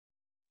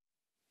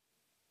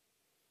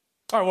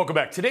All right, welcome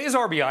back. Today's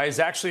RBI is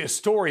actually a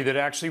story that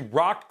actually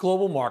rocked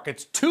global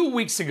markets 2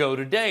 weeks ago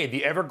today,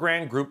 the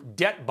Evergrande Group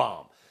debt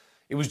bomb.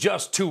 It was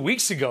just 2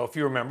 weeks ago, if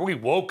you remember, we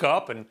woke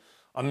up and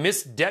a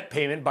missed debt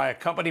payment by a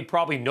company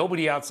probably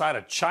nobody outside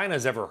of China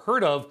has ever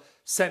heard of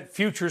sent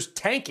futures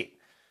tanking.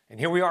 And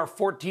here we are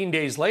 14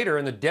 days later,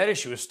 and the debt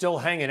issue is still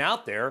hanging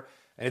out there,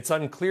 and it's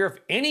unclear if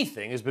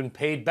anything has been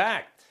paid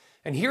back.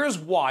 And here's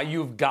why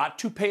you've got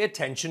to pay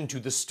attention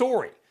to the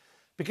story.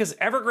 Because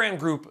Evergrande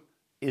Group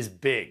is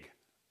big.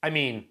 I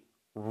mean,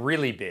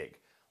 really big.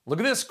 Look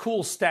at this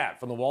cool stat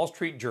from the Wall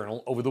Street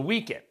Journal over the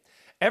weekend.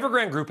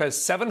 Evergrande Group has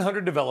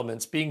 700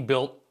 developments being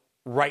built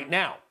right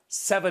now.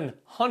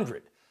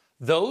 700.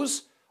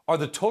 Those are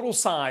the total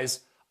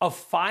size of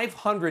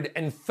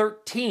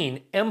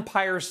 513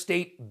 Empire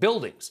State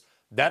buildings.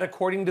 That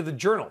according to the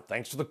Journal,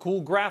 thanks to the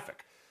cool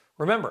graphic.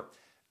 Remember,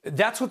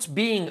 that's what's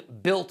being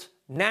built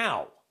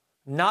now,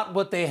 not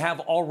what they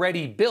have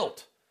already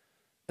built.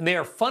 And they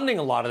are funding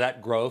a lot of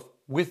that growth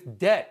with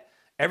debt.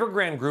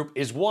 Evergrande Group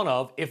is one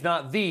of, if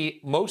not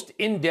the, most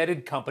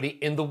indebted company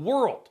in the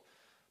world.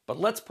 But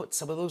let's put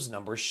some of those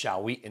numbers,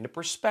 shall we, into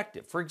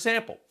perspective. For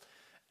example,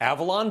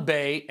 Avalon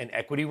Bay and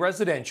Equity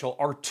Residential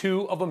are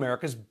two of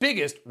America's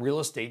biggest real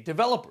estate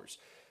developers.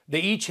 They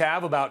each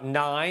have about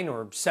 $9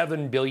 or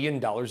 $7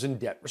 billion in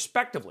debt,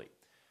 respectively.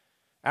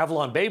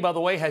 Avalon Bay, by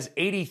the way, has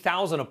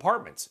 80,000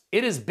 apartments.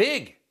 It is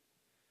big.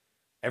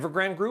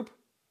 Evergrande Group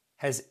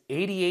has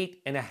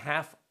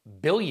 $88.5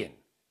 billion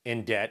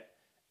in debt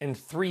and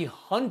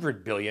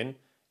 $300 billion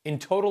in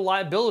total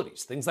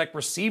liabilities, things like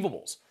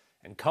receivables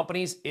and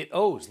companies it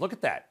owes. Look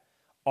at that.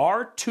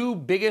 Our two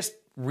biggest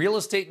real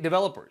estate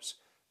developers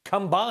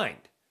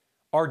combined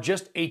are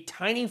just a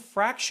tiny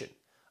fraction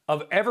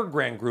of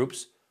Evergrande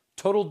Group's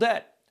total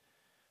debt.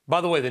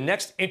 By the way, the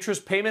next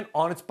interest payment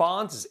on its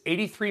bonds is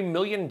 $83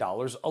 million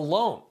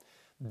alone.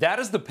 That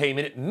is the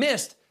payment it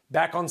missed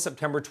back on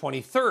September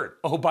 23rd.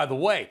 Oh, by the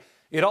way,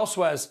 it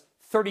also has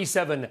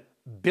 $37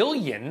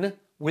 billion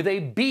with a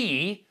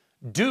B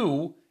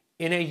due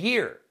in a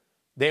year.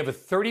 They have a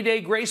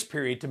 30-day grace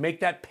period to make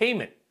that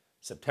payment.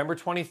 September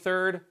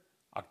 23rd,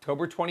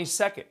 October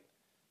 22nd.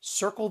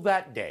 Circle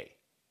that day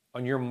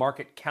on your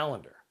market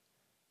calendar.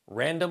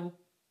 Random,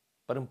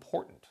 but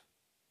important,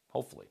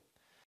 hopefully.